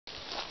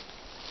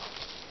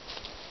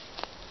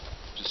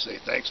Just say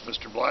thanks,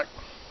 Mr. Black.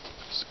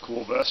 It's a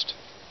cool vest.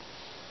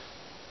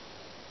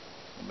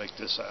 We'll make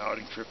this an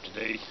outing trip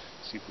today.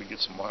 See if we can get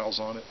some miles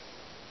on it.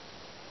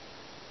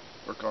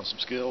 Work on some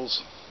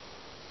skills.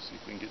 See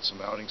if we can get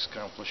some outings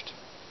accomplished.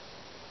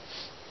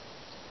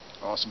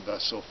 Awesome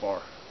vest so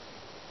far.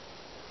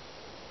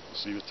 We'll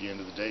see you at the end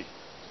of the day.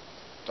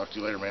 Talk to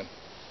you later, man.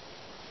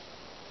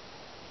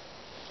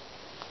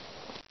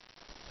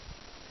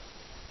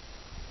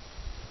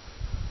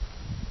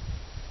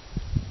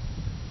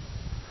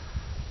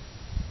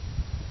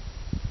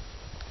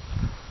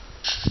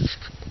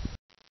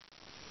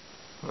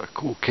 A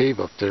cool cave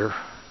up there. We're going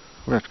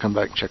to have to come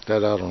back and check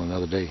that out on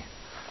another day.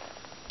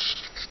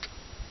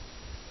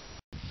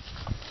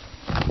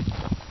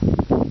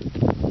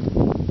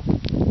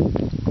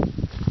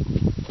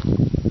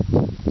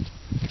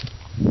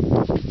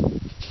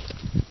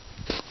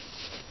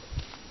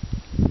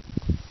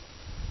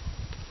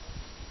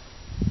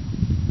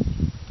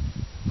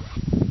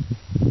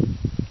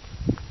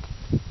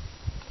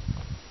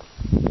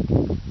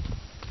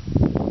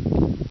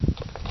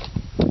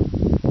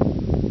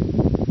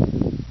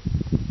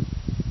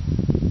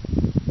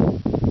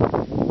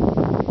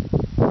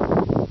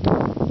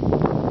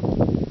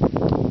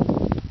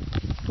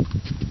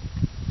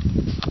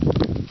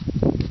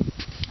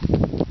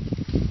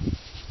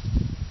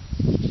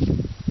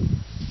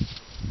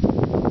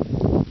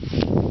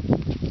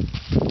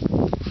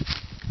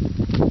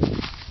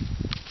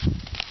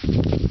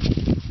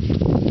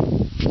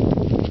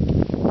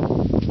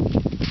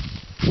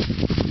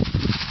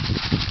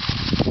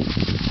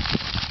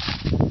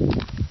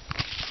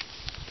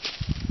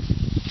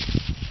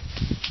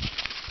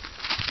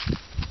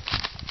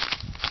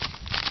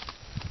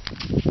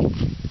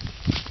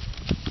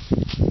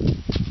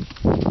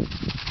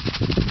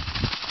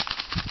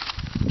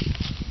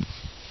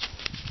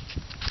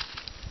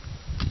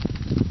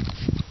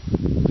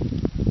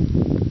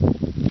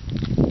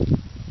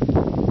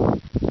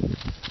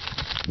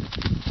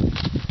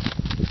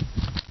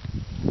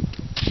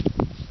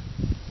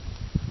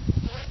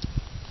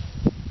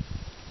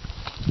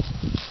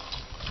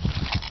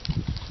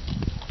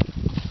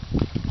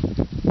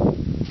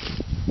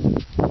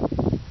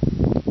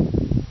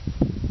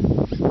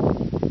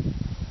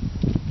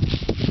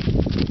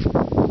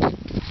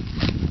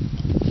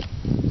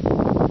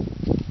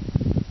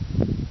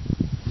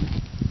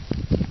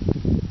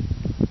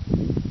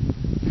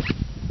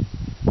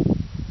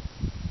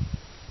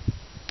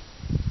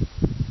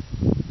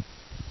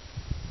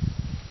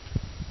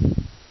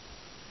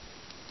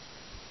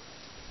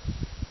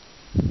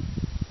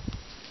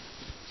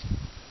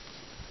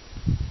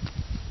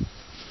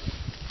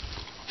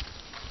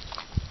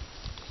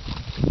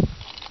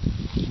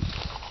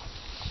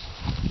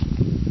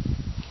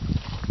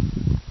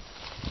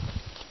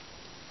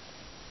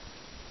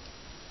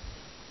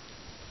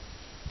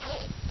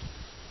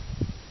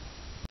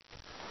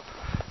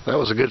 That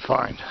was a good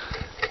find.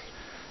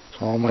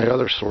 All my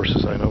other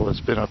sources I know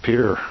that's been up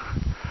here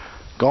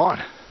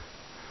gone,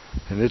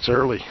 and it's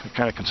early. It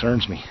kind of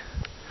concerns me.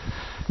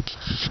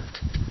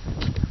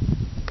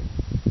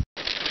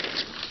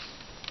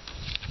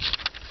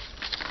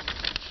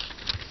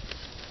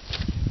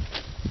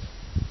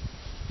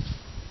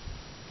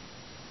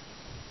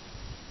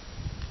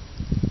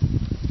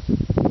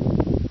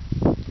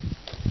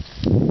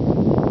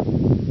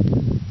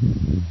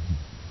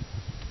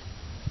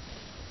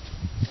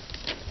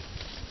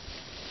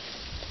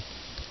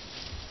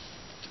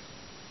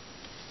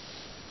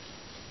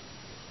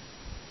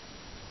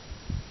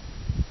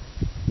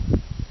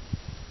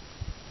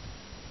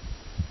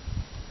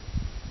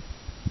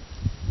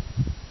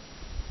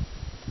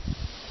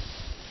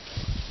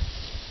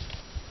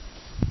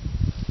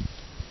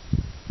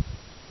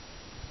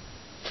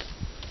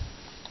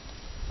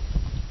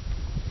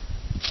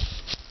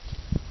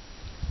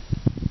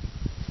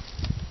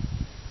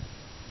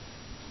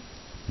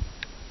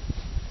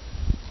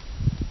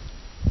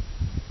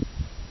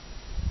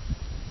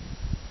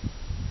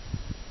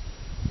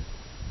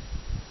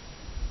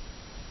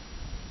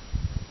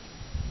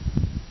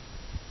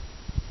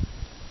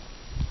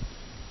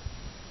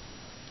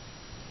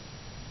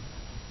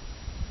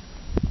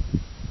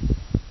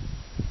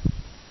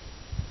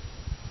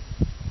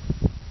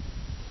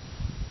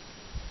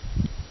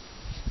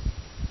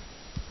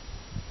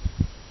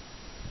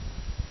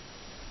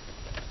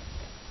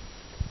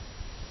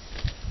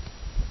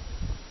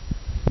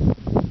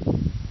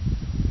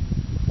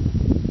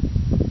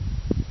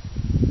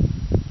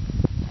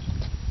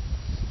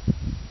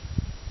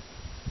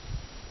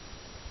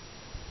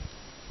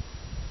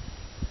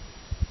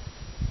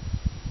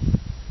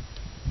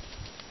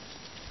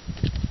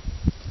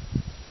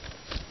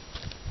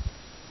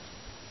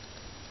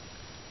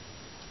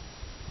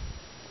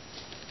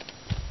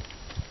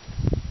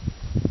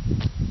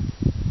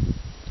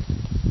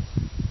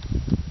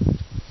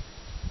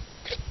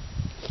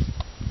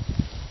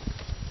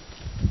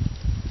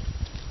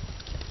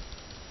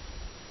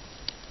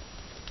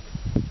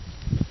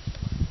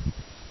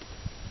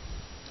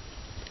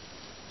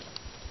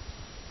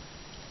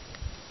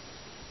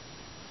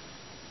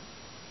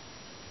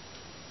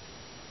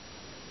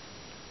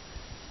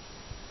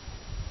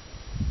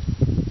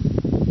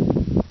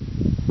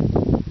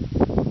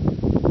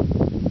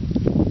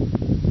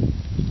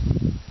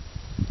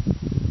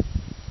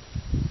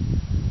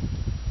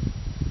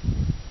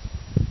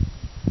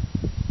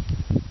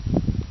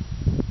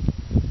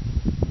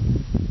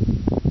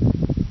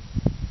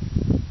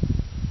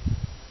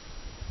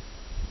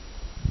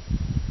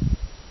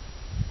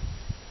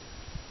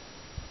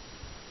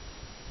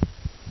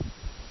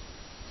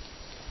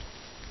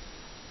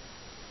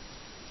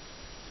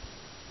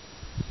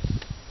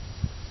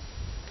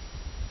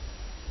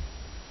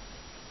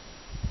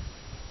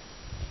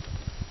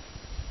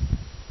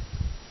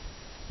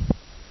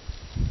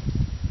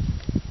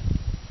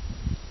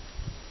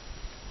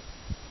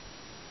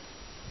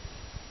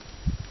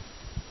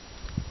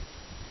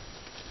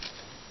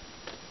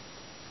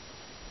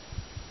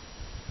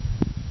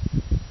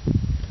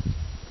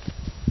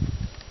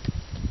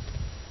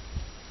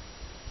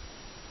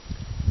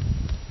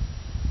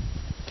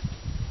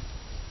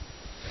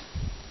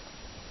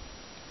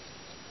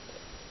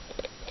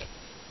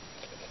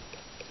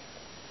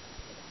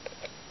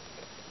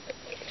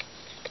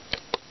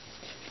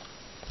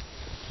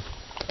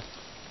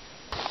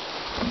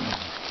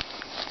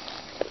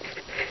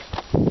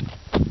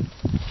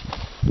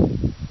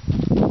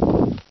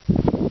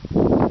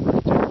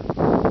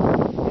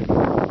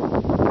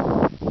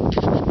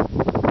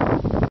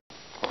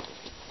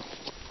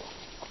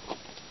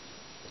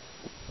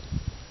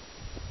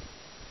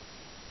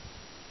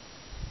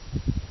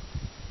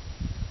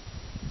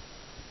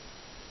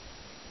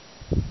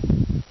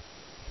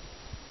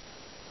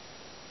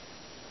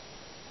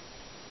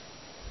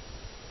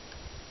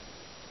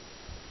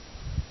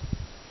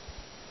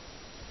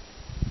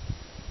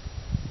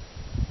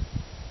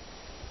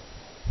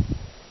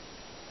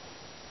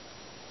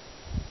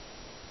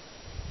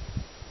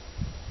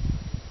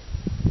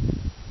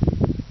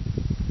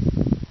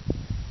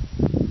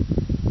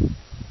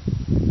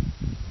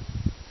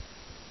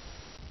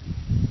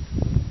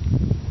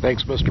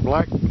 Thanks, Mr.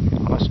 Black.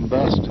 Awesome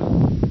vest.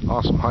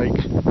 Awesome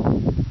hike.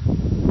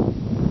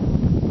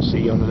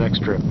 See you on the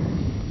next trip.